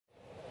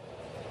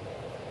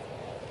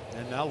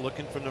And now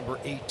looking for number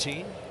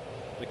 18.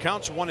 The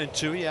count's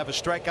 1-2. You have a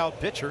strikeout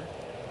pitcher.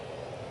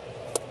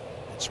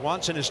 And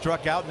Swanson has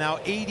struck out now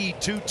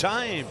 82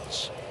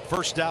 times.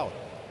 First out.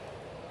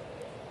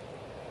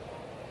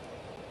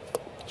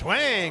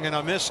 Swing and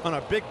a miss on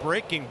a big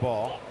breaking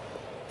ball,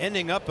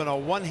 ending up in a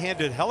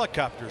one-handed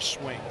helicopter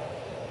swing.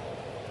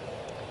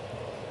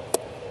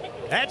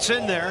 That's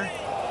in there.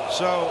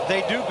 So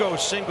they do go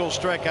single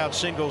strikeout,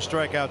 single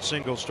strikeout,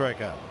 single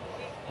strikeout.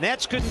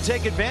 Nats couldn't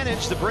take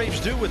advantage. The Braves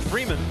do with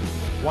Freeman.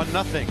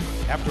 1-0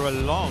 after a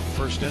long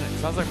first inning.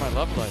 Sounds like my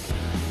love life.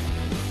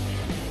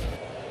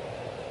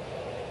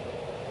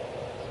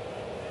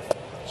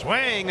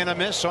 Swing and a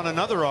miss on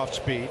another off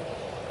speed.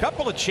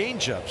 Couple of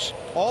changeups.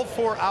 All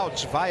 4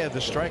 outs via the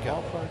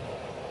strikeout.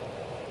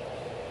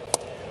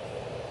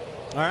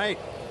 All right.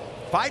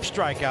 5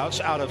 strikeouts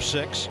out of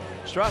 6.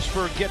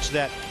 Strasburg gets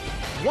that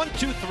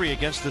 1-2-3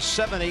 against the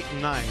 7, 8,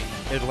 and 9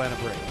 Atlanta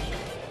Braves.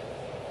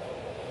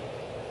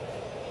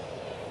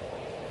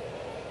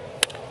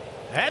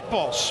 That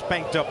ball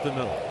spanked up the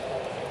middle.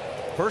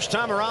 First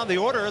time around the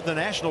order, the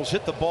Nationals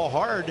hit the ball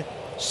hard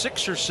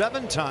 6 or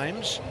 7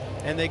 times,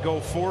 and they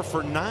go 4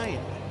 for 9.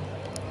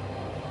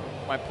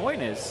 My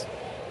point is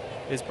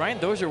Brian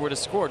Dozier would have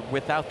scored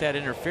without that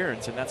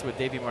interference, and that's what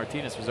Davey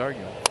Martinez was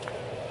arguing.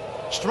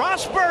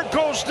 Strasburg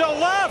goes to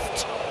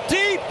left,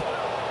 deep.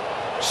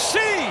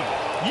 See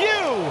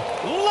you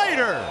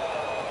later.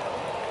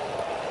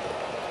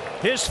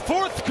 His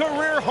 4th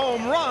career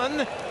home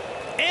run,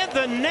 and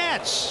the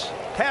Nats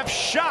have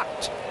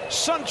shocked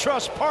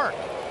SunTrust Park.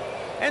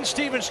 And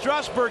Stephen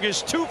Strasburg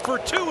is 2 for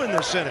 2 in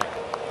this inning.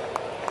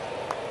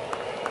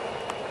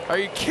 Are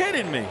you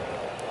kidding me?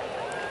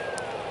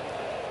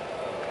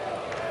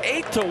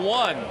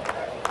 8-1.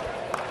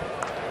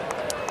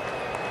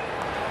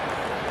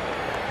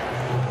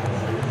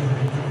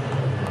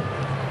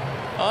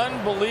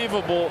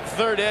 Unbelievable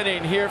 3rd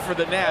inning here for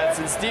the Nats,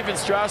 and Stephen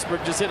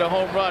Strasburg just hit a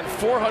home run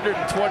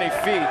 420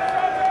 feet.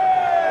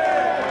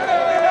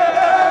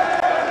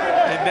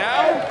 And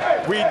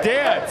now we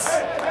dance.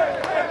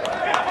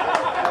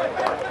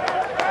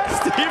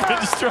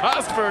 Stephen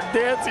Strasburg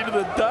dancing to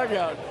the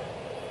dugout.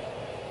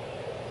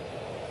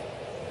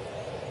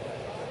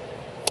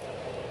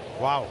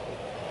 Wow.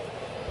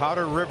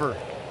 Powder River.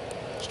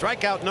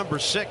 Strikeout number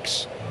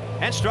 6.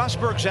 And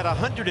Strasburg's at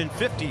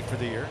 150 for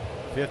the year.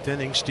 5th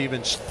inning,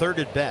 Stevens' 3rd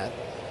at bat.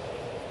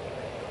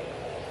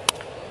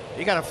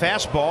 He got a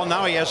fastball.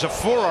 Now he has a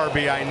 4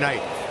 RBI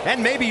night.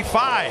 And maybe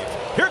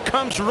 5. Here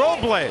comes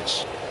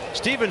Robles.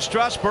 Stephen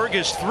Strasburg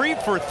is 3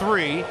 for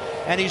 3.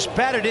 And he's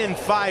batted in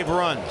 5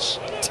 runs.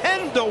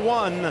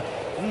 10-1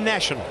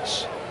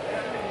 Nationals.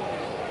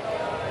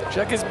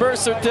 Check his birth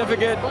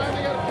certificate.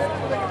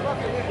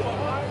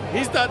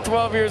 He's not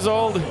 12 years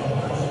old.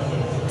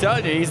 I'm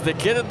telling you, he's the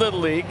kid in Little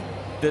League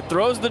that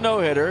throws the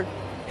no-hitter,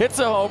 hits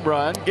a home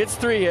run, gets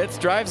 3 hits,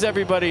 drives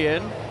everybody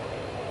in.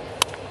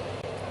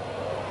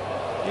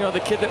 You know, the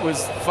kid that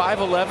was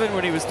 5'11"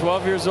 when he was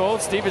 12 years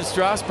old, Stephen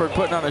Strasburg,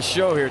 putting on a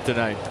show here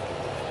tonight.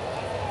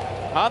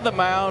 On the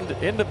mound,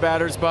 in the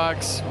batter's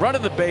box,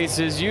 running the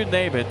bases, you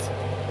name it.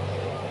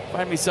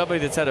 Find me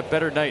somebody that's had a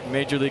better night in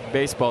Major League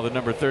Baseball than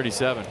number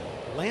 37.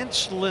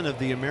 Lance Lynn of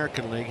the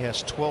American League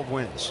has 12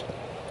 wins.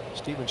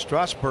 Stephen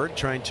Strasburg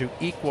trying to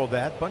equal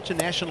that. Bunch of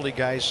National League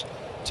guys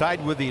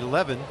tied with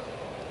 11.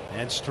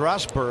 And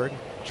Strasburg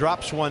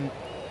drops one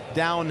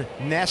down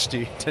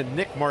nasty to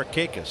Nick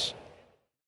Markakis.